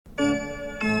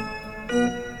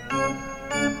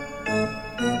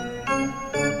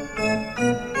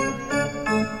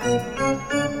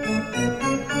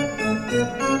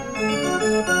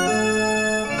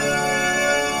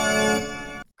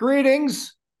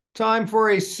Time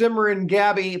for a Simmer and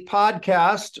Gabby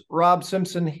podcast. Rob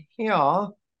Simpson here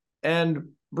and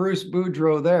Bruce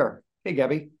Boudreau there. Hey,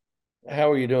 Gabby. How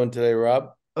are you doing today, Rob?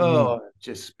 Oh,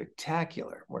 just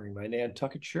spectacular. I'm wearing my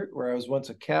Nantucket shirt where I was once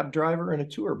a cab driver and a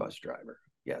tour bus driver.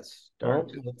 Yes, darn,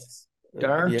 Well, that's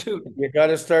darn you, toot. you got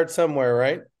to start somewhere,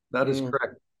 right? That is Mm.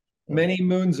 correct. Many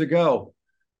moons ago.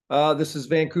 This is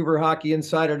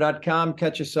VancouverHockeyInsider.com.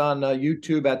 Catch us on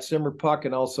YouTube at Simmerpuck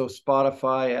and also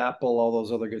Spotify, Apple, all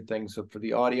those other good things for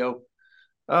the audio.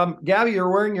 Gabby,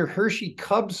 you're wearing your Hershey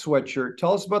Cubs sweatshirt.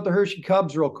 Tell us about the Hershey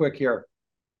Cubs real quick here.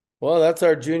 Well, that's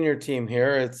our junior team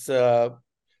here. It's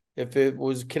if it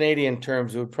was Canadian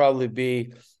terms, it would probably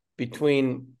be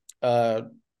between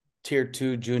tier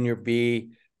two, junior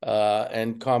B,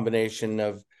 and combination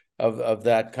of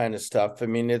that kind of stuff. I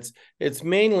mean, it's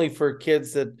mainly for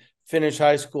kids that finish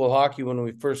high school hockey when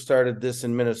we first started this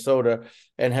in Minnesota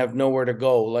and have nowhere to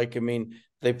go. Like, I mean,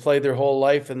 they play their whole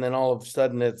life and then all of a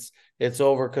sudden it's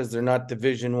over because they're not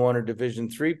Division One or Division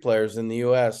Three players in the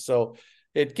U.S. So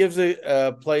it gives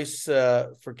a place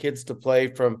for kids to play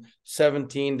from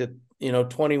 17 to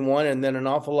 21, and then an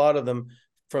awful lot of them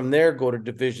from there go to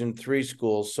Division Three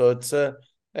schools. So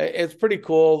it's pretty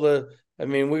cool. I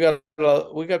mean, we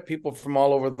got people from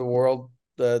all over the world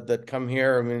that come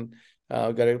here. I mean,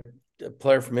 we got a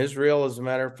player from Israel, as a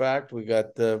matter of fact. We got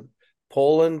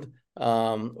Poland.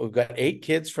 We've got 8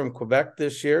 kids from Quebec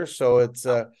this year, so it's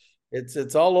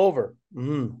all over.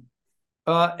 Mm-hmm.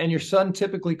 And your son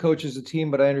typically coaches a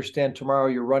team, but I understand tomorrow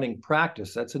you're running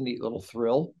practice. That's a neat little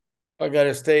thrill. I got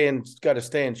to stay in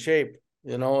shape,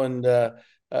 and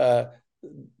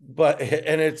but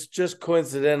and it's just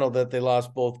coincidental that they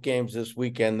lost both games this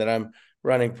weekend that I'm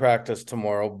running practice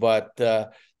tomorrow, but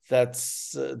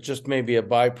that's just maybe a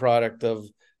byproduct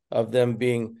of them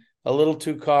being a little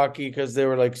too cocky because they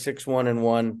were like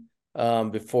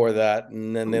 6-1 before that,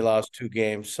 and then they lost 2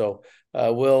 games. So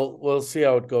we'll see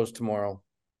how it goes tomorrow.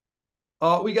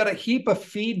 We got a heap of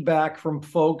feedback from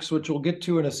folks, which we'll get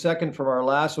to in a second from our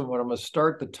last one. But I'm going to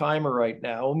start the timer right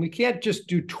now, and we can't just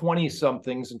do 20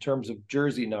 somethings in terms of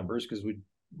jersey numbers because we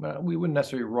wouldn't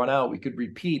necessarily run out. We could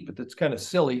repeat, but that's kind of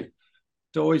silly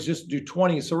to always just do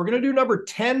 20. So we're going to do number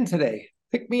 10 today.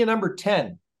 Pick me a number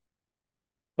 10.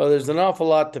 Well, there's an awful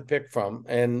lot to pick from,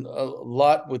 and a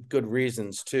lot with good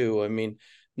reasons too. I mean,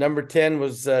 number 10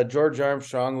 was George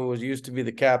Armstrong, who was used to be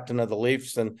the captain of the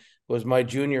Leafs and was my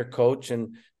junior coach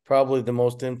and probably the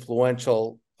most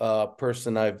influential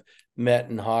person I've met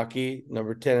in hockey.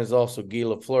 Number 10 is also Guy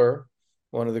Lafleur,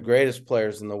 one of the greatest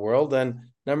players in the world. And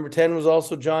number 10 was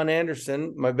also John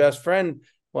Anderson, my best friend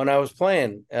when I was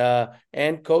playing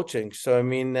and coaching. So, I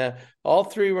mean, all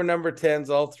three were number 10s,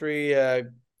 all three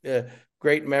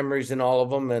great memories in all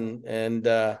of them. And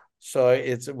so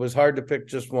it was hard to pick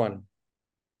just one.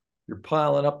 You're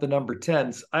piling up the number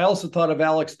 10s. I also thought of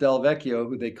Alex Delvecchio,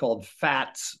 who they called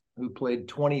Fats, who played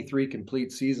 23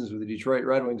 complete seasons with the Detroit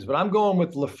Red Wings. But I'm going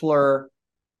with Lafleur.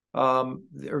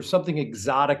 There's something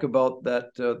exotic about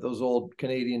those old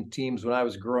Canadian teams when I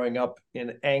was growing up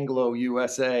in Anglo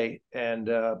USA and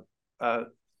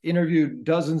interviewed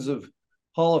dozens of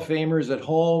Hall of Famers at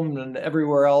home and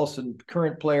everywhere else and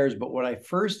current players. But when I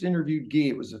first interviewed Guy,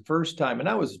 it was the first time, and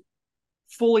I was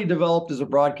fully developed as a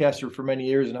broadcaster for many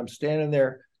years, and I'm standing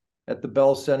there at the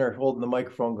Bell Center holding the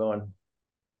microphone going,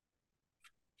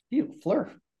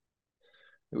 Fleur.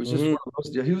 It was just Mm-hmm. one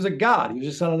of those, he was a god. He was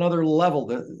just on another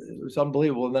level. It was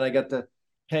unbelievable. And then I got to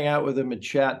hang out with him and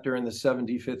chat during the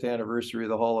 75th anniversary of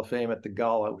the Hall of Fame at the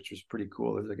gala, which was pretty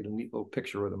cool. There's like a neat little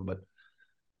picture with him, but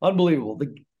unbelievable.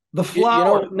 The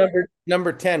flower.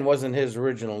 Number 10 wasn't his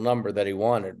original number that he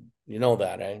wanted. You know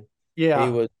that, eh? He Yeah.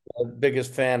 was the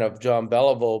biggest fan of John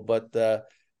Beliveau, but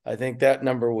I think that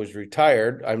number was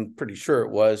retired. I'm pretty sure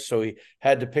it was. So he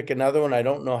had to pick another one. I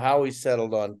don't know how he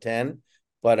settled on 10,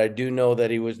 but I do know that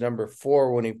he was number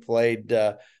 4 when he played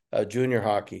junior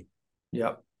hockey.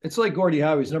 Yeah. It's like Gordie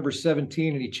Howe. He's number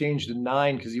 17 and he changed to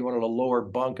 9 because he wanted a lower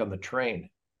bunk on the train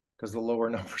because the lower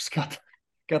numbers got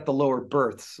the lower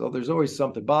berths. So there's always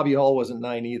something. Bobby Hall wasn't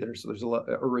 9 either. So there's a lot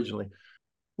originally.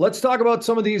 Let's talk about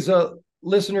some of these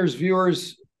listeners,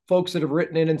 viewers, folks that have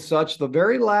written in and such. The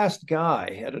very last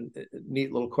guy had a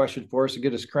neat little question for us to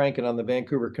get us cranking on the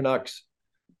Vancouver Canucks.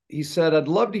 He said, I'd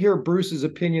love to hear Bruce's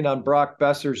opinion on Brock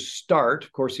Besser's start.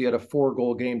 Of course, he had a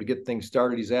 4-goal game to get things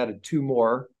started. He's added 2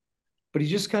 more, but he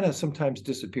just kind of sometimes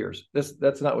disappears.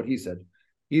 That's not what he said.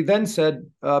 He then said,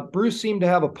 Bruce seemed to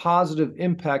have a positive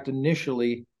impact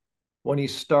initially when he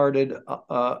started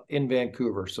in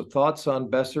Vancouver. So thoughts on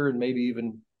Besser and maybe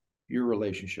even your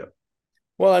relationship?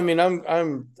 Well, I mean,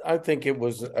 I think it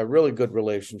was a really good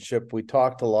relationship. We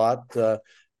talked a lot.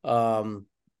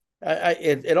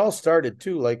 it all started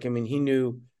too. Like, I mean, he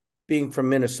knew, being from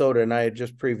Minnesota, and I had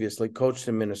just previously coached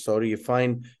in Minnesota, you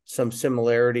find some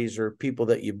similarities or people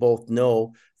that you both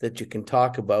know that you can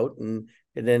talk about, and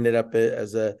it ended up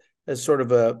as sort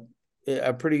of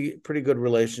a pretty good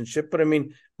relationship. But I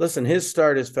mean, listen, his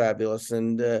start is fabulous,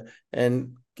 and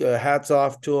hats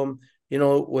off to him. You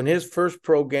know, when his first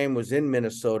pro game was in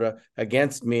Minnesota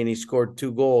against me, and he scored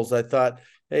 2 goals, I thought,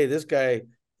 hey, this guy's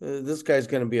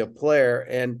going to be a player.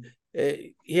 And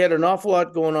he had an awful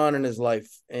lot going on in his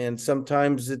life, and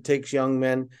sometimes it takes young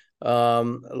men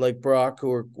like Brock,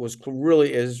 who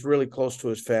is really close to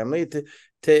his family,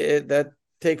 that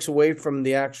takes away from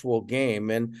the actual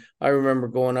game. And I remember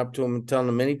going up to him and telling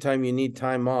him, anytime you need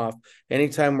time off,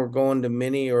 anytime we're going to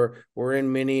Mini or we're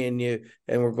in Mini and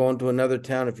we're going to another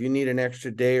town, if you need an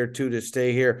extra day or two to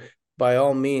stay here, by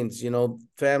all means,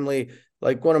 family.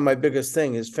 Like, one of my biggest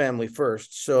thing is family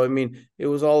first. So, I mean, it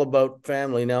was all about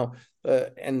family. Now,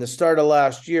 and the start of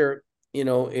last year,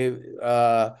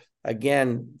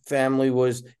 again, family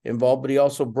was involved, but he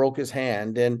also broke his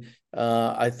hand. And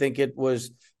I think it was,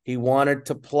 he wanted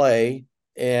to play.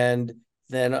 And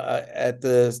then at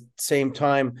the same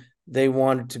time, they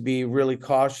wanted to be really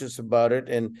cautious about it.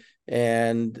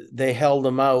 And they held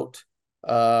him out.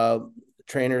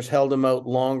 Trainers held him out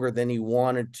longer than he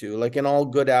wanted to. Like in all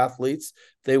good athletes,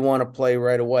 they want to play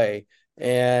right away.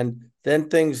 And then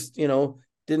things,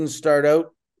 didn't start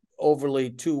out overly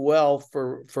too well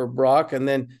for Brock. And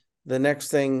then the next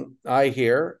thing I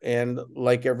hear, and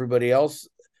like everybody else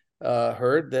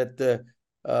heard, that the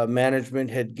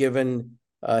management had given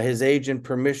his agent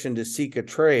permission to seek a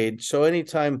trade. So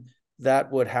anytime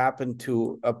that would happen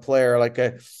to a player, like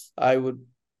I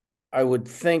would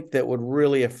think that would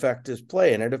really affect his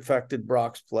play, and it affected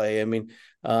Brock's play. I mean,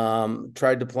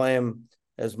 tried to play him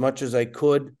as much as I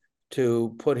could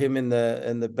to put him in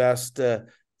the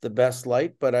best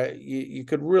light, but you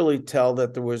could really tell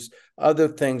that there was other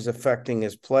things affecting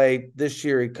his play. This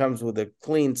year he comes with a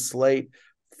clean slate,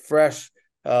 fresh,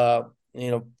 fresh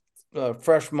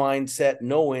mindset,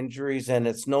 no injuries, and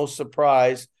it's no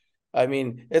surprise. I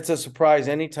mean, it's a surprise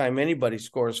anytime anybody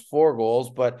scores 4 goals,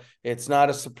 but it's not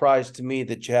a surprise to me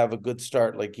that you have a good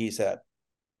start like he's had.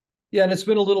 Yeah, and it's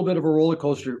been a little bit of a roller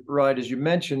coaster ride, as you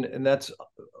mentioned, and that's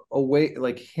a way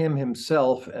like him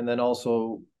himself, and then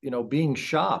also, being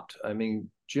shopped. I mean,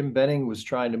 Jim Benning was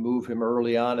trying to move him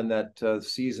early on in that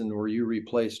season where you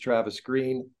replaced Travis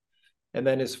Green. And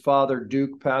then his father,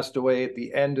 Duke, passed away at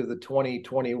the end of the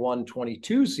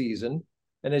 2021-22 season.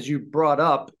 And as you brought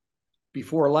up,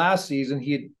 before last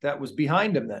season, that was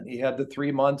behind him. Then he had the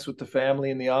 3 months with the family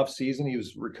in the off season. He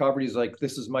was recovered. He's like,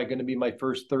 this is going to be my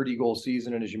first 30-goal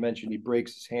season. And as you mentioned, he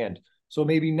breaks his hand. So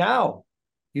maybe now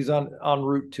he's en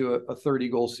route to a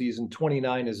 30-goal season.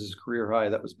 29 is his career high.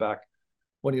 That was back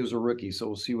when he was a rookie. So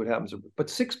we'll see what happens. But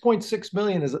 6.6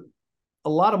 million is a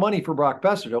lot of money for Brock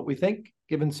Besser, don't we think?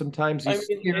 Given sometimes he's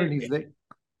here and he's there.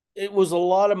 It was a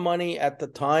lot of money at the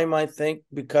time, I think,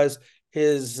 because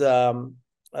his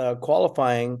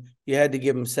qualifying, you had to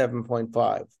give him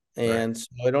 7.5. And so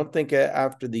I don't think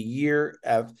after the year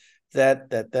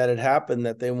that had happened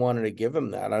that they wanted to give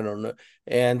him that. I don't know.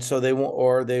 And so they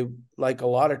like a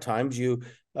lot of times you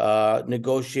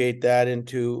negotiate that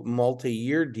into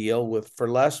multi-year deal for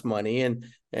less money,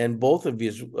 and both of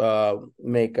you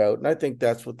make out. And I think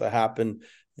that's what happened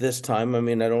this time. I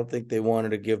mean, I don't think they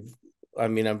wanted to give, I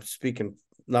mean, I'm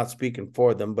not speaking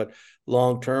for them, but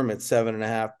long term it's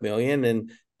 7.5 million,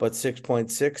 but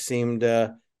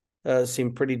 6.6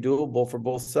 seemed pretty doable for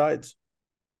both sides.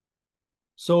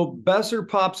 So Besser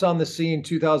pops on the scene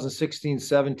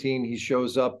 2016-17. He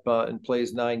shows up and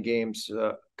plays 9 games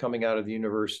coming out of the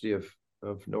University of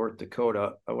North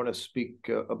Dakota. I want to speak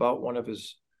about one of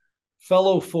his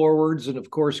fellow forwards and, of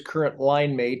course, current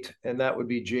line mate, and that would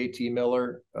be JT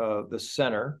Miller, the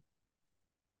center.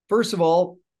 First of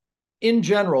all, in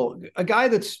general, a guy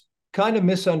that's kind of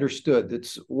misunderstood,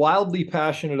 that's wildly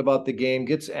passionate about the game,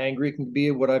 gets angry, can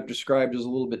be what I've described as a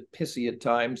little bit pissy at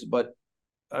times, but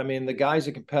I mean, the guy's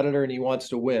a competitor and he wants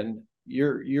to win.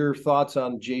 Your thoughts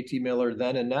on JT Miller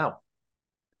then and now?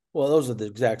 Well, those are the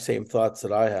exact same thoughts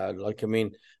that I had. Like, I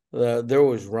mean, there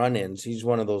was run-ins. He's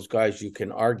one of those guys you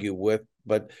can argue with,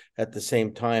 but at the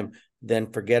same time,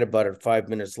 then forget about it 5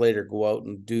 minutes later, go out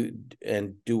and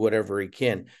do whatever he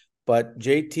can. But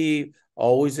JT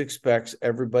always expects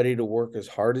everybody to work as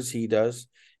hard as he does.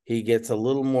 He gets a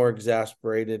little more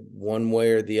exasperated one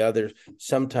way or the other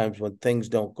sometimes when things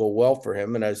don't go well for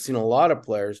him. And I've seen a lot of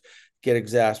players get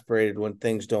exasperated when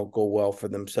things don't go well for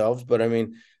themselves. But I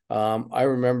mean, I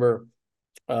remember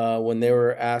when they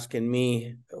were asking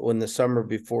me when the summer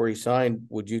before he signed,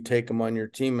 would you take him on your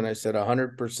team? And I said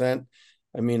 100%.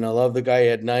 I mean, I love the guy. He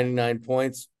had 99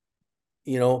 points,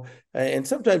 and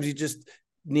sometimes he just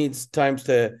needs times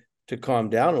to calm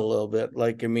down a little bit.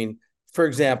 Like, I mean, for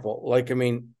example,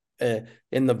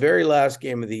 in the very last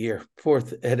game of the year,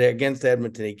 fourth against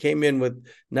Edmonton, he came in with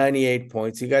 98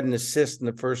 points. He got an assist in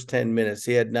the first 10 minutes.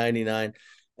 He had 99.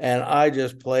 And I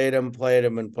just played him.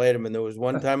 And there was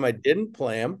one time I didn't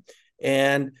play him,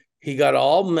 and he got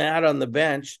all mad on the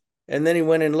bench. And then he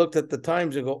went and looked at the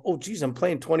times and go, "Oh, geez, I'm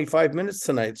playing 25 minutes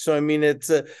tonight." So I mean,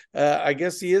 it's I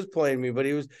guess he is playing me, but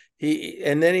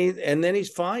and then he's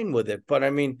fine with it. But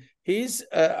I mean, he's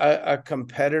a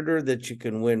competitor that you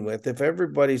can win with. If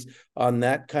everybody's on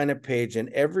that kind of page and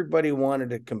everybody wanted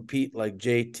to compete like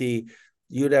JT,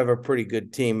 you'd have a pretty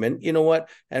good team. And you know what?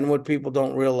 And what people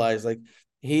don't realize, like,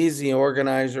 he's the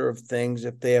organizer of things.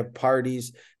 If they have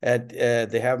parties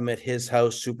they have them at his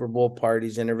house, Super Bowl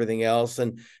parties and everything else.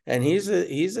 And he's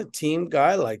a team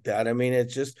guy like that. I mean,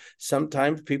 it's just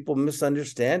sometimes people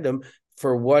misunderstand him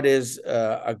for what is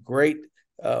a great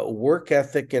work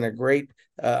ethic and a great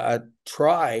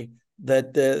try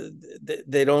that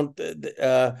they don't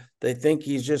they think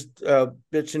he's just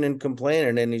bitching and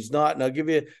complaining, and he's not. And I'll give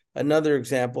you another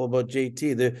example about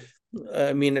JT.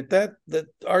 I mean, at that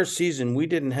our season, we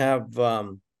didn't have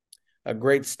a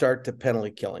great start to penalty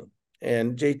killing,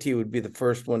 and JT would be the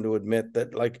first one to admit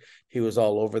that, like, he was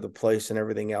all over the place and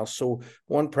everything else. So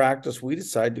one practice, we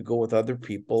decided to go with other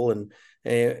people, and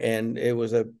it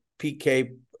was a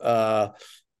PK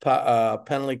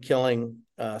penalty killing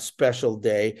special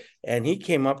day, and he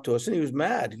came up to us and he was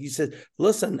mad. He said,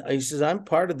 "Listen," he says, "I'm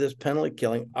part of this penalty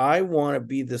killing. I want to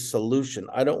be the solution.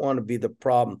 I don't want to be the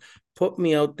problem. Put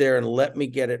me out there and let me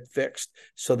get it fixed."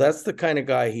 So that's the kind of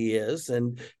guy he is,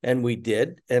 and we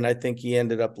did, and I think he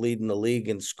ended up leading the league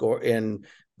in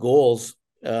goals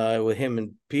with him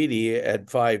and Petey at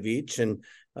 5 each, and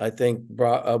I think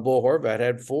Bo Horvat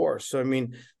had 4. So I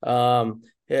mean,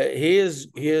 he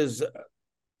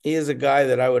is a guy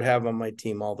that I would have on my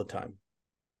team all the time.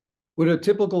 Would a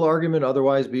typical argument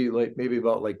otherwise be like maybe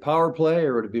about like power play,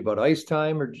 or would it be about ice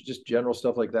time, or just general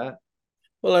stuff like that?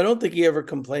 Well, I don't think he ever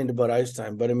complained about ice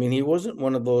time, but I mean, he wasn't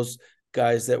one of those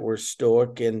guys that were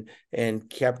stoic and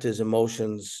kept his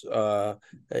emotions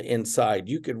inside.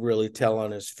 You could really tell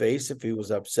on his face if he was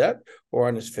upset, or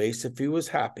on his face if he was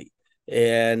happy.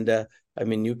 And I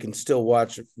mean, you can still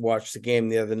watch the game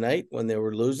the other night when they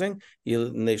were losing.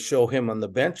 And they show him on the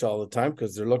bench all the time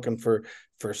because they're looking for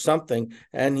something,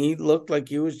 and he looked like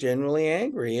he was genuinely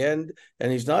angry, and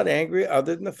he's not angry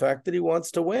other than the fact that he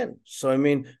wants to win. So I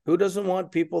mean, who doesn't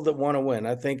want people that want to win?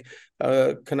 I think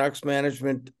Canucks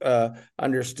management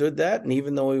understood that, and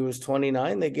even though he was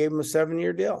 29, they gave him a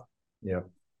 7-year deal. Yeah.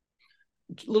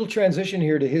 Little transition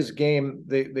here to his game.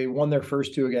 They won their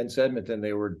first 2 against Edmonton.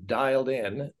 They were dialed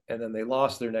in, and then they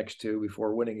lost their next 2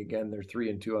 before winning again. They're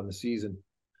 3-2 on the season.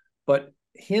 But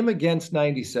him against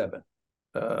 97,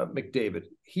 McDavid,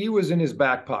 he was in his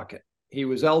back pocket. He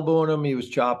was elbowing him, he was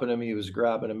chopping him, he was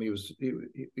grabbing him, he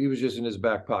was just in his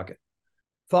back pocket.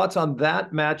 Thoughts on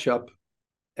that matchup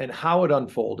and how it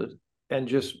unfolded, and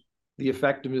just the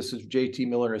effectiveness of JT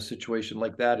Miller in a situation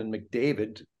like that, and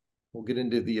McDavid. We'll get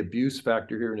into the abuse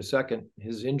factor here in a second,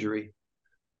 his injury,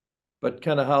 but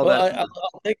kind of how that.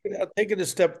 I'll take it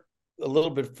a little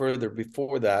bit further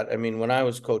before that. I mean, when I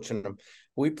was coaching them,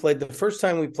 the first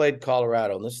time we played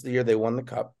Colorado, and this is the year they won the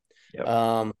cup.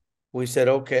 Yep. We said,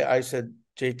 okay, I said,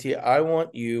 JT, I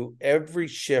want you every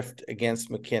shift against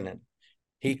McKinnon.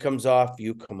 He comes off,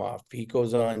 you come off. He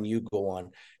goes on, you go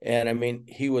on. And I mean,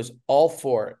 he was all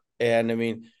for it. And I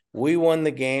mean, we won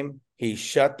the game. He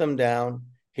shut them down.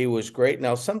 He was great.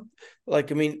 Now,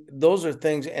 those are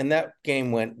things, and that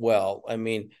game went well. I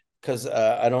mean, because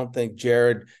I don't think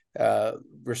Jared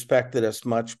respected us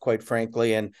much, quite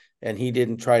frankly, and he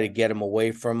didn't try to get him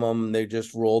away from him. They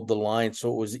just rolled the line, so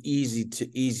it was easy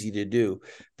to do.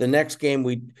 The next game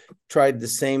we tried the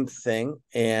same thing,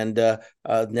 and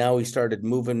now we started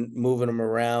moving them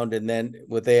around, and then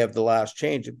when they have the last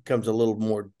change, it becomes a little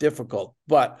more difficult.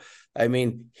 But I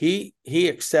mean, he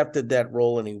accepted that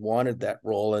role, and he wanted that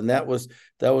role, and that was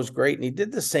great. And he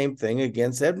did the same thing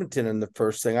against Edmonton in the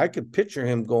first thing. I could picture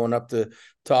him going up to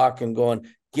talk and going,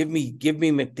 give me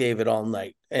McDavid all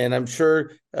night. And I'm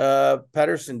sure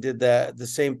Pettersson did the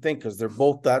same thing, because they're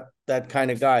both that kind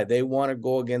of guy. They want to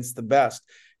go against the best.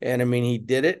 And I mean, he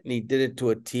did it, and he did it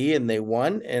to a T, and they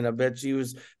won. And I bet he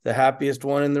was the happiest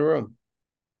one in the room.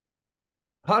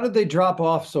 How did they drop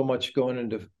off so much going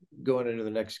into the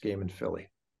next game in Philly?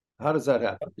 How does that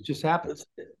happen? It just happens.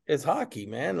 It's, it's hockey,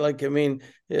 man. Like, I mean,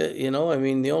 I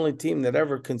mean, the only team that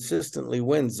ever consistently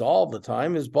wins all the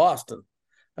time is Boston.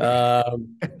 You're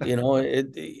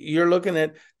looking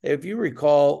at, if you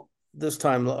recall this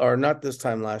time, or not this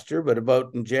time last year, but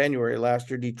about in January last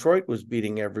year, Detroit was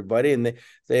beating everybody, and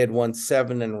they had won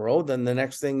 7 in a row. Then the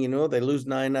next thing you know, they lose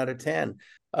 9 out of 10.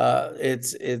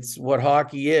 It's what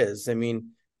hockey is. I mean,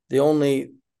 the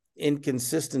only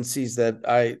inconsistencies that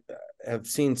I have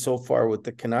seen so far with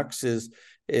the Canucks is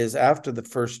after the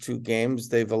first 2 games,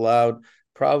 they've allowed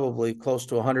probably close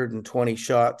to 120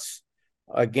 shots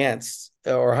against,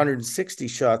 or 160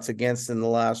 shots against in the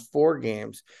last 4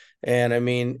 games. And I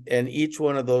mean, and each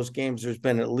one of those games, there's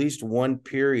been at least one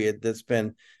period that's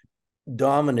been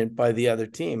dominant by the other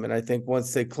team. And I think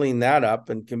once they clean that up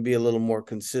and can be a little more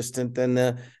consistent, then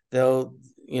they'll,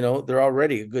 they're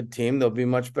already a good team. They'll be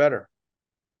much better.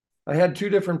 I had 2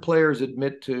 different players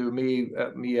admit to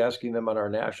me asking them on our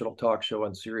national talk show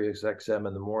on Sirius XM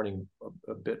in the morning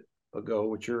a bit ago,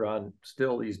 which you're on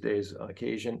still these days on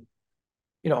occasion.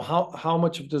 How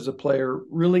much does a player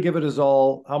really give it his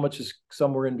all? How much is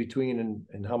somewhere in between,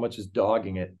 and how much is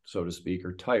dogging it, so to speak,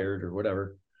 or tired or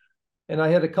whatever? And I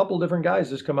had a couple different guys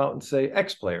just come out and say,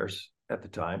 ex-players at the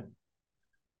time,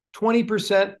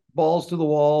 20% balls to the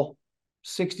wall,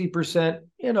 60%,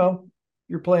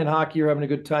 you're playing hockey, you're having a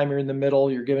good time, you're in the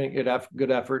middle, you're giving it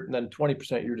good effort, and then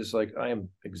 20% you're just like, I am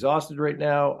exhausted right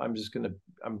now. I'm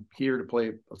here to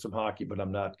play some hockey, but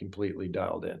I'm not completely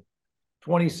dialed in.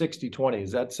 20, 60, 20.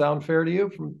 Does that sound fair to you?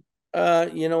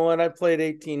 You know what? I played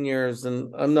 18 years,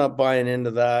 and I'm not buying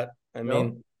into that. I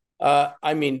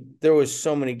mean, there was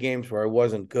so many games where I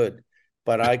wasn't good,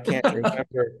 but I can't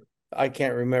remember. I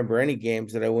can't remember any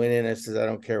games that I went in and said, I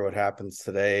don't care what happens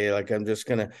today. Like, I'm just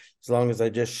gonna, as long as I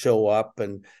just show up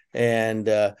and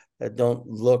don't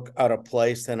look out of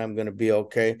place, then I'm gonna be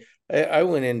okay. I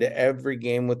went into every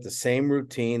game with the same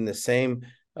routine, the same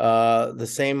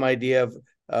idea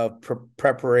of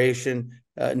preparation.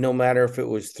 No matter if it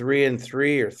was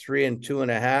 3-3 or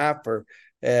 3-2.5, or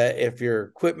if your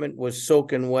equipment was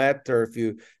soaking wet, or if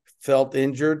you felt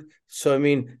injured. So, I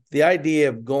mean, the idea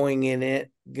of going in it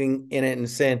and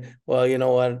saying, well, you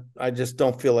know what, I just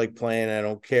don't feel like playing, I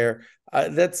don't care.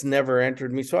 That's never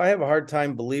entered me. So I have a hard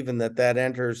time believing that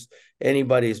enters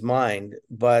anybody's mind.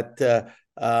 But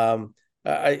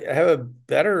I have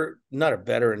not a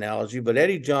better analogy, but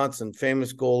Eddie Johnson,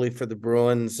 famous goalie for the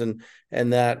Bruins,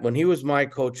 and that when he was my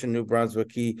coach in New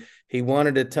Brunswick, he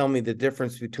wanted to tell me the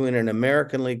difference between an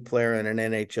American League player and an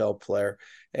NHL player.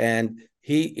 And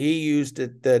he used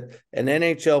it that an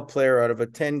NHL player out of a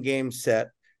 10-game set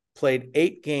played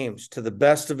 8 games to the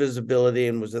best of his ability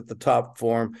and was at the top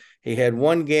form. He had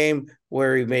 1 game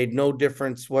where he made no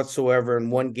difference whatsoever,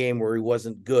 and 1 game where he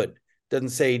wasn't good. Doesn't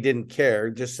say he didn't care,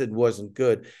 just said wasn't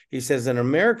good. He says an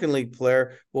American League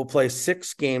player will play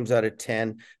 6 games out of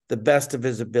 10, the best of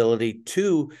his ability.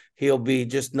 2, he'll be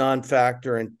just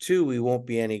non-factor, and 2, he won't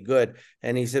be any good.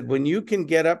 And he said, when you can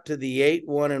get up to the 8,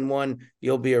 1-1,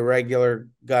 you'll be a regular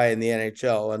guy in the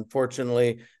NHL.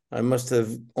 Unfortunately, I must have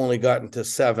only gotten to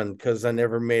 7 because I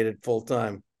never made it full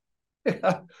time.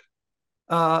 Well,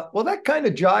 that kind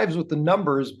of jives with the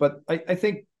numbers, but I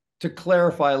think to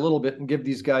clarify a little bit and give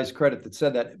these guys credit that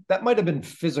said that might have been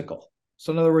physical.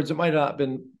 So in other words, it might not have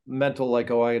been mental, like,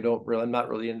 oh, I'm not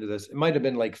really into this. It might have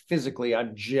been like physically,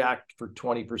 I'm jacked for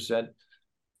 20%.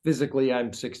 Physically, I'm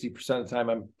 60% of the time,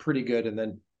 I'm pretty good. And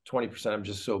then 20%, I'm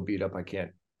just so beat up, I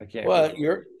can't. Well,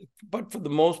 but for the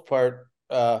most part,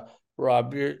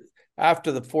 Rob, you're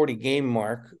after the 40 game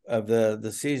mark of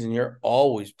the season, you're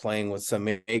always playing with some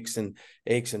aches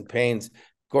and pains.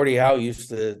 Gordie Howe used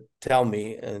to tell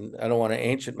me, and I don't want to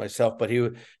ancient myself, but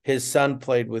his son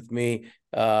played with me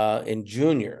in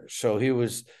junior. So he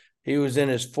was in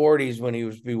his 40s when he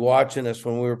was be watching us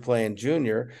when we were playing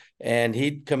junior, and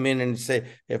he'd come in and say,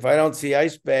 if I don't see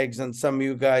ice bags on some of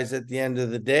you guys at the end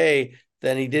of the day,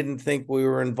 then he didn't think we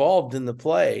were involved in the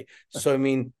play. So, I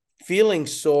mean, feeling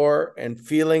sore and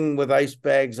feeling with ice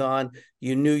bags on,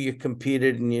 you knew you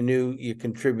competed and you knew you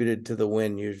contributed to the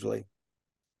win usually.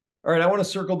 All right, I want to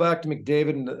circle back to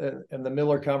McDavid and the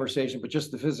Miller conversation, but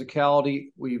just the physicality.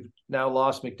 We've now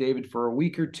lost McDavid for a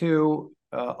week or 2,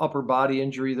 upper body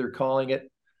injury, they're calling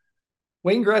it.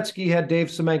 Wayne Gretzky had Dave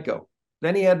Semenko.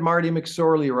 Then he had Marty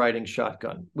McSorley riding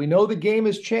shotgun. We know the game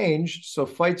has changed, so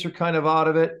fights are kind of out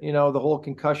of it. The whole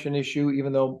concussion issue,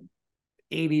 even though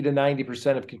 80 to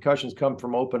 90% of concussions come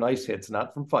from open ice hits,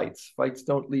 not from fights. Fights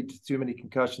don't lead to too many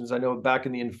concussions. I know back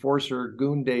in the Enforcer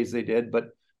Goon days they did, but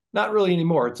not really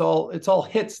anymore. It's all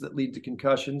hits that lead to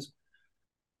concussions.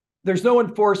 There's no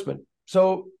enforcement.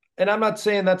 So And I'm not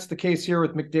saying that's the case here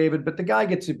with McDavid, but the guy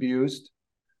gets abused.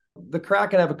 The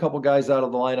Kraken have a couple guys out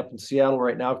of the lineup in Seattle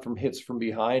right now from hits from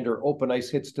behind or open ice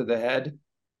hits to the head.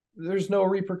 There's no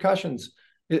repercussions.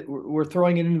 We're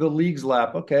throwing it into the league's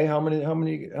lap. Okay, how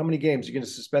many games are you going to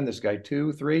suspend this guy?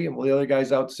 2, 3, and the other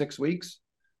guy's out 6 weeks.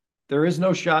 There is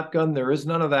no shotgun. There is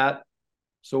none of that.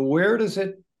 So where does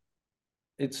it?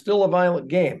 It's still a violent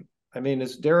game. I mean,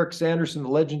 as Derek Sanderson, the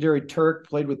legendary Turk,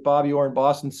 played with Bobby Orr in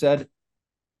Boston, said,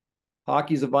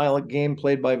 hockey's a violent game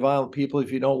played by violent people.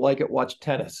 If you don't like it, watch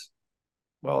tennis.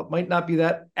 Well, it might not be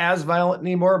that as violent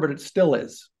anymore, but it still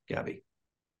is, Gabby.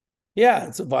 Yeah,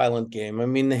 it's a violent game. I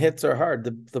mean, the hits are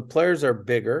hard. The players are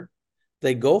bigger,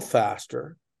 they go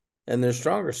faster, and they're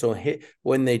stronger. So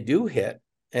when they do hit,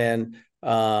 and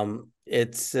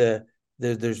it's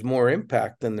there's more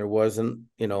impact than there wasn't,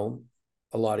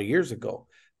 a lot of years ago.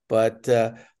 But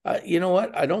you know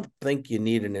what? I don't think you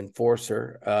need an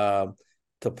enforcer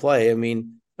to play. I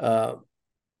mean,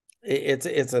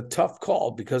 it's a tough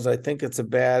call because I think it's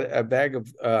it's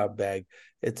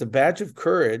a badge of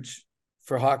courage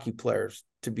for hockey players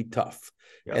to be tough.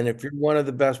 Yep. And if you're one of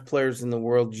the best players in the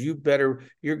world, you're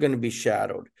going to be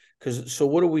shadowed. So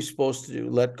what are we supposed to do?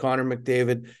 Let Connor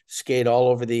McDavid skate all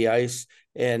over the ice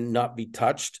and not be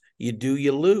touched? You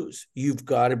lose. You've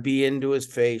got to be into his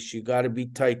face. You got to be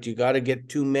tight. You got to get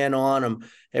 2 men on him.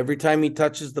 Every time he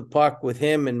touches the puck with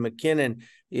him and McKinnon,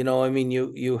 I mean,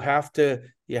 you have to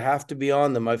be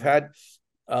on them. I've had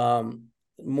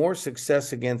more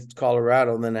success against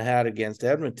Colorado than I had against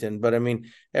Edmonton. But I mean,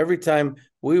 every time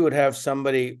we would have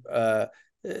somebody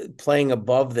playing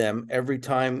above them every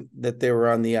time that they were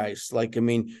on the ice. Like, I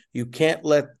mean, you can't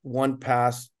let one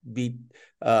pass beat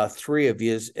 3 of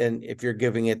you, and if you're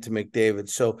giving it to McDavid.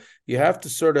 So you have to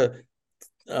sort of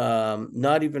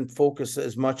not even focus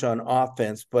as much on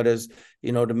offense, but as,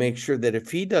 to make sure that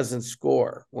if he doesn't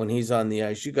score when he's on the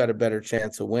ice, you got a better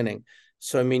chance of winning.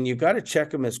 So, I mean, you got to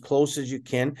check him as close as you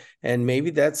can. And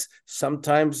maybe that's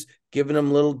sometimes giving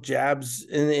him little jabs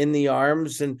in the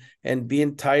arms and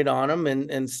being tight on him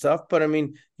and stuff. But I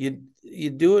mean, you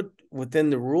do it within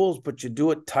the rules, but you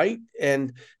do it tight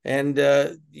and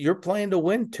you're playing to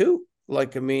win too.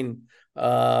 Like, I mean,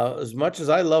 as much as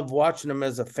I love watching him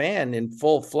as a fan in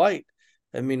full flight,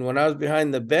 I mean, when I was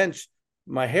behind the bench,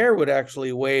 my hair would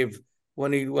actually wave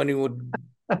when he would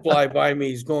fly by me.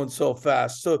 He's going so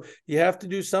fast. So you have to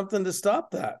do something to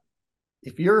stop that.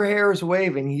 If your hair is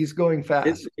waving, he's going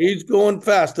fast. He's going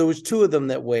fast. There was 2 of them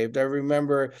that waved. I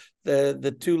remember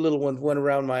the 2 little ones went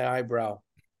around my eyebrow.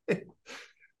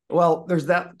 Well, there's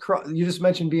that. You just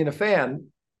mentioned being a fan.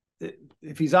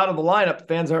 If he's out of the lineup,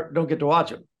 fans don't get to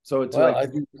watch him. So it's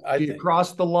you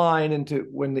cross the line into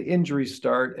when the injuries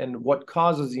start and what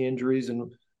causes the injuries,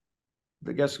 and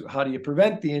I guess how do you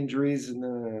prevent the injuries?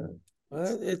 And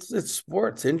it's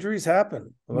sports. Injuries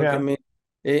happen. Look, yeah. I mean,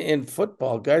 in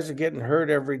football, guys are getting hurt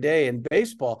every day. In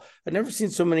baseball, I've never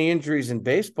seen so many injuries in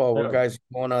baseball where guys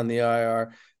are going on the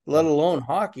IR, let alone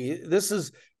hockey. This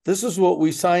is what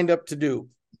we signed up to do.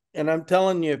 And I'm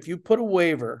telling you, if you put a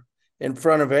waiver in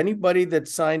front of anybody that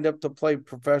signed up to play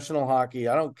professional hockey,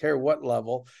 I don't care what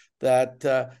level,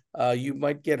 that you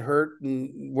might get hurt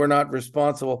and we're not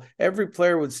responsible. Every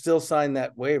player would still sign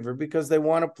that waiver because they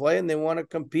want to play and they want to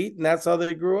compete. And that's how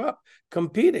they grew up,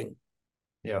 competing.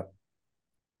 Yeah.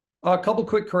 A couple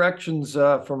quick corrections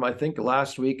from, I think,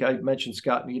 last week. I mentioned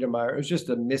Scott Niedermayer. It was just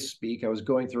a misspeak. I was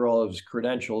going through all of his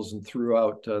credentials and threw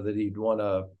out that he'd won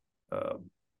a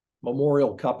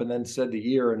Memorial Cup and then said the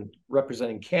year and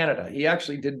representing Canada. He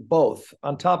actually did both.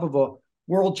 On top of a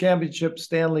World Championship,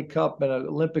 Stanley Cup, and an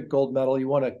Olympic gold medal, he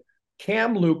won a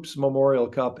Kamloops Memorial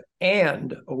Cup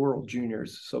and a World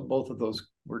Juniors. So both of those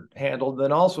were handled.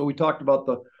 Then also we talked about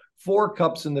the 4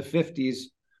 cups in the 50s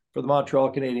for the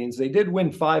Montreal Canadiens. They did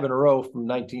win 5 in a row from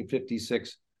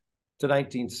 1956 to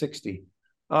 1960.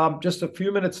 Just a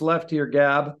few minutes left here,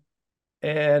 Gab.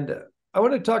 And I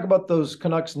want to talk about those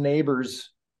Canucks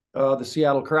neighbors, the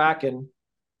Seattle Kraken.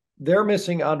 They're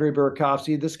missing Andre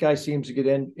Burakovsky. This guy seems to get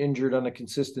injured on a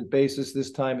consistent basis. This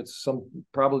time it's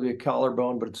probably a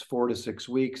collarbone, but it's 4 to 6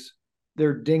 weeks.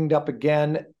 They're dinged up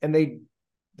again, and they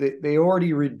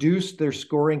already reduced their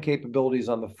scoring capabilities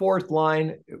on the 4th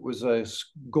line. It was a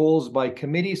goals by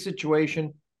committee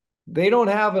situation. They don't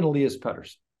have an Elias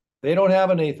Pettersson. They don't have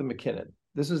a Nathan McKinnon.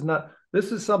 This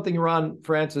is something, Ron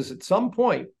Francis, at some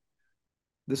point,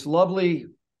 this lovely,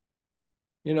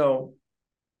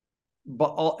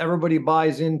 but everybody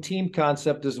buys in team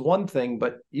concept is one thing,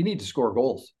 but you need to score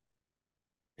goals.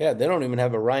 Yeah, they don't even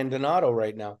have a Ryan Donato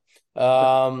right now.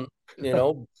 But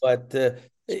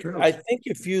I think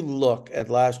if you look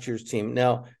at last year's team,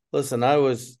 now listen, I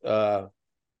was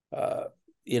uh,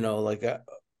 like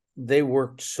they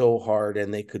worked so hard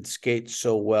and they could skate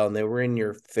so well and they were in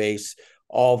your face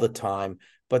all the time.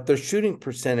 But their shooting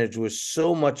percentage was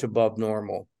so much above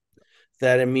normal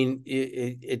that, I mean,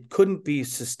 it couldn't be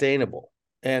sustainable.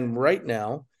 And right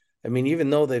now, I mean, even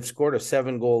though they've scored a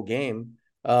 7-goal game,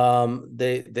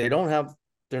 they don't have,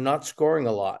 they're not scoring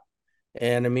a lot.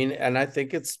 And I mean, and I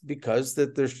think it's because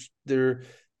that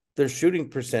their shooting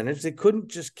percentage, they couldn't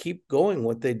just keep going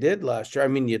what they did last year. I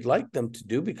mean, you'd like them to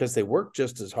do because they worked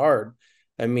just as hard.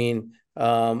 I mean,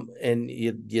 and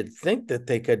you'd think that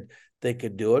they could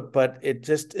do it, but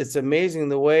it's amazing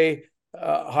the way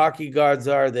hockey gods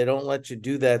are. They don't let you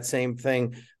do that same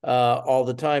thing all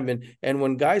the time. And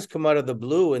when guys come out of the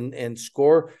blue and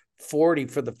score 40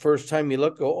 for the first time, you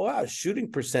look, oh wow,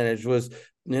 shooting percentage was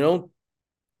 20%,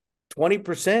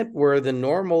 where the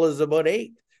normal is about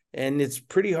 8. And it's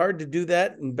pretty hard to do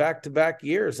that in back-to-back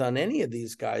years on any of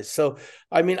these guys. So,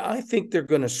 I mean, I think they're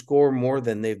going to score more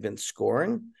than they've been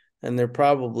scoring. And they're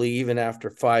probably, even after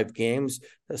 5 games,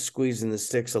 squeezing the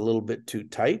sticks a little bit too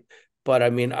tight. But, I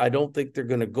mean, I don't think they're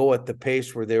going to go at the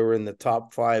pace where they were in the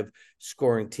top 5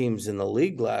 scoring teams in the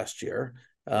league last year.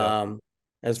 Yeah.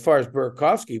 As far as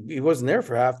Burakovsky, he wasn't there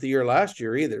for half the year last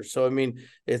year either. So, I mean,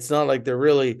 it's not like they're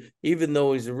really, even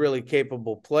though he's a really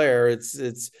capable player,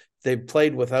 they've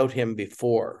played without him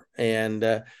before.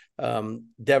 And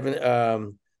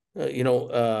Devin,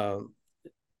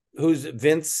 who's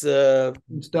Vince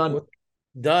It's done.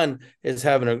 Dunn is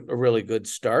having a really good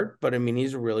start, but I mean,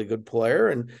 he's a really good player.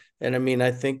 And I mean,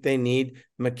 I think they need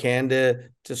McCann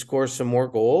to score some more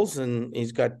goals, and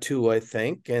he's got 2, I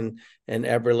think, and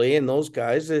Eberle and those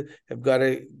guys have got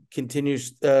to continue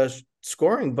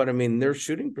scoring. But I mean, their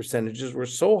shooting percentages were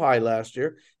so high last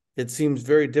year, it seems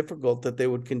very difficult that they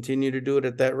would continue to do it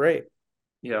at that rate.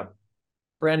 Yeah.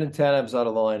 Brandon Tanev's out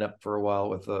of the lineup for a while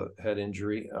with a head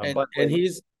injury. And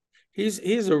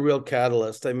he's a real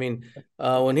catalyst. I mean,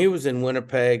 when he was in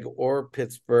Winnipeg or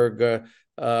Pittsburgh,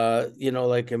 I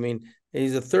mean,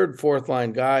 he's a 3rd, 4th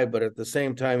line guy, but at the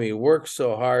same time, he works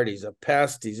so hard. He's a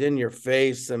pest. He's in your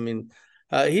face. I mean,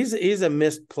 he's a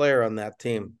missed player on that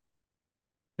team.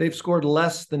 They've scored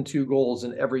less than 2 goals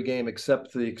in every game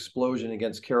except the explosion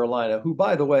against Carolina, who,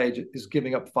 by the way, is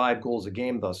giving up 5 goals a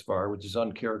game thus far, which is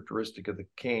uncharacteristic of the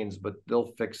Canes, but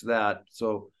they'll fix that.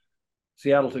 So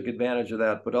Seattle took advantage of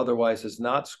that, but otherwise has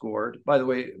not scored. By the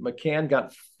way, McCann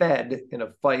got fed in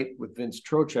a fight with Vince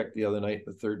Trocheck the other night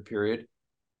in the 3rd period.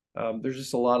 There's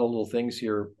just a lot of little things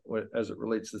here as it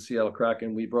relates to the Seattle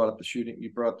Kraken. We brought up the shooting.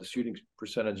 You brought up the shooting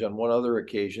percentage on one other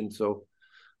occasion. So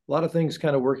a lot of things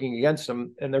kind of working against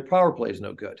them, and their power play is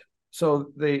no good.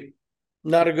 So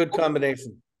not a good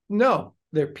combination. No,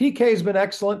 their PK's been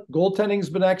excellent.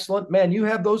 Goaltending's been excellent. Man, you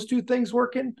have those 2 things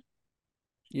working.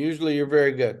 Usually you're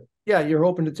very good. Yeah, you're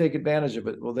hoping to take advantage of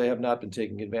it. Well, they have not been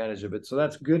taking advantage of it. So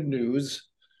that's good news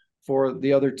for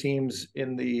the other teams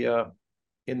in the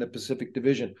Pacific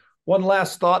Division. One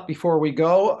last thought before we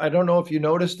go. I don't know if you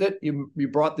noticed it. You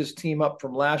brought this team up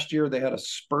from last year. They had a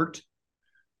spurt,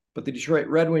 but the Detroit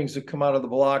Red Wings have come out of the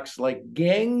blocks like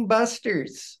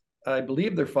gangbusters. I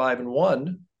believe they're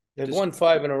 5-1. They've won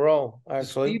 5 in a row,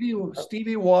 actually.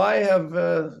 Stevie Y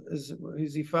has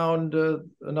he found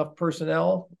enough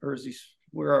personnel, or is he?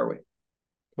 Where are we?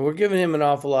 We're giving him an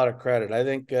awful lot of credit. I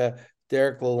think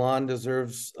Derek Lalonde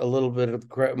deserves a little bit of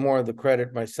more of the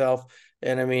credit myself.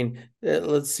 And I mean,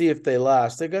 let's see if they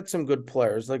last. They got some good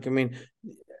players. Like, I mean,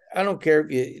 I don't care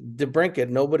if DeBrincat,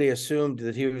 nobody assumed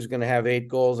that he was going to have 8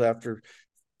 goals after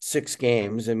 6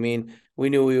 games. I mean, we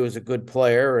knew he was a good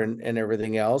player and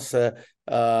everything else.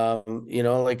 I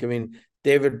mean,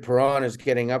 David Perron is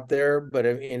getting up there, but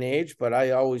in age, but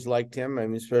I always liked him. I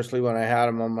mean, especially when I had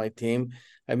him on my team.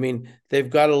 I mean, they've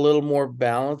got a little more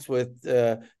balance with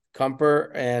Kumper,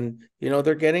 and,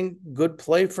 they're getting good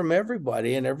play from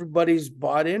everybody, and everybody's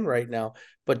bought in right now.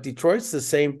 But Detroit's the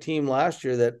same team last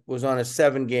year that was on a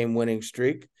 7-game winning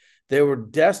streak. They were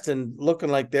destined, looking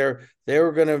like they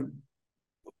were going to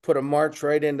put a march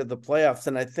right into the playoffs.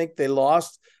 And I think they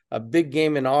lost a big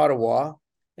game in Ottawa,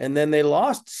 and then they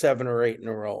lost 7 or 8 in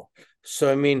a row.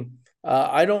 So, I mean,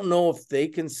 I don't know if they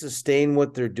can sustain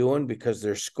what they're doing because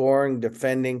they're scoring,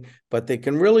 defending, but they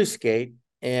can really skate.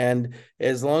 And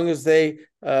as long as they,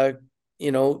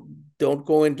 don't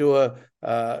go into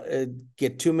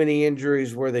get too many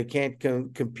injuries where they can't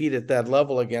compete at that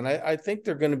level again, I think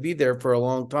they're going to be there for a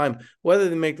long time. Whether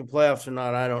they make the playoffs or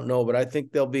not, I don't know, but I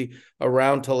think they'll be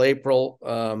around till April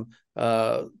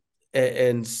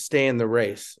and stay in the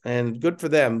race. And good for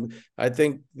them. I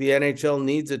think the NHL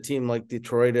needs a team like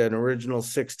Detroit, an original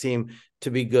 6 team,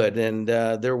 to be good, and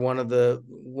they're one of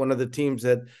the teams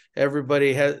that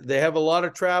everybody has. They have a lot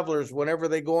of travelers whenever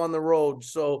they go on the road,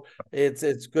 so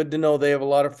it's good to know they have a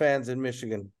lot of fans in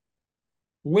Michigan.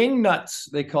 Wing nuts,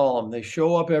 they call them. They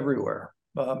show up everywhere.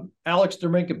 Alex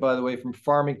Derminket, by the way, from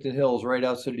Farmington Hills, right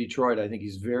outside of Detroit. I think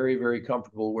he's very, very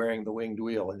comfortable wearing the winged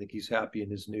wheel. I think he's happy in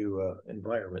his new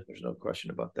environment. There's no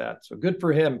question about that. So good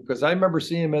for him, because I remember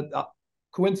seeing him at,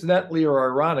 coincidentally or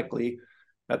ironically,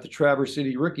 at the Traverse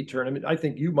City Rookie Tournament. I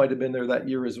think you might have been there that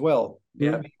year as well.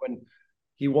 Yeah, when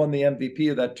he won the MVP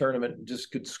of that tournament and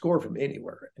just could score from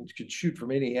anywhere and could shoot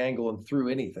from any angle and through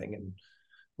anything, and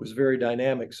was very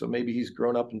dynamic. So maybe he's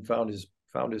grown up and found his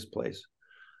place.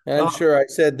 I'm sure I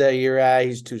said that year,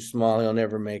 he's too small. He'll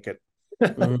never make it.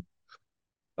 Mm-hmm.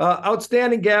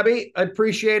 Outstanding, Gabby. I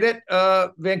appreciate it.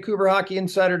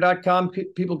 VancouverHockeyInsider.com.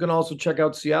 People can also check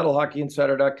out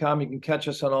SeattleHockeyInsider.com. You can catch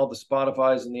us on all the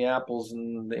Spotifys and the Apples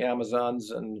and the Amazons,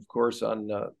 and of course on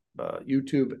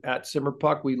YouTube at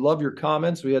Simmerpuck. We love your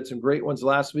comments. We had some great ones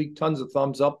last week. Tons of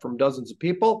thumbs up from dozens of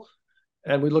people,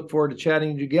 and we look forward to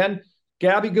chatting to you again.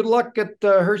 Gabby, good luck at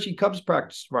Hershey Cubs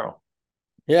practice tomorrow.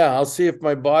 Yeah, I'll see if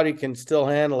my body can still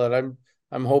handle it.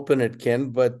 I'm hoping it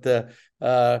can, but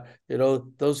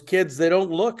those kids, they don't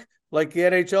look like the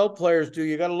NHL players do.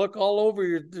 You got to look all over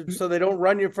you so they don't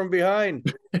run you from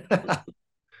behind.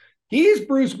 He's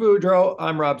Bruce Boudreau.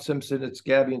 I'm Rob Simpson. It's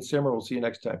Gabby and Simmer. We'll see you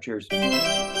next time. Cheers.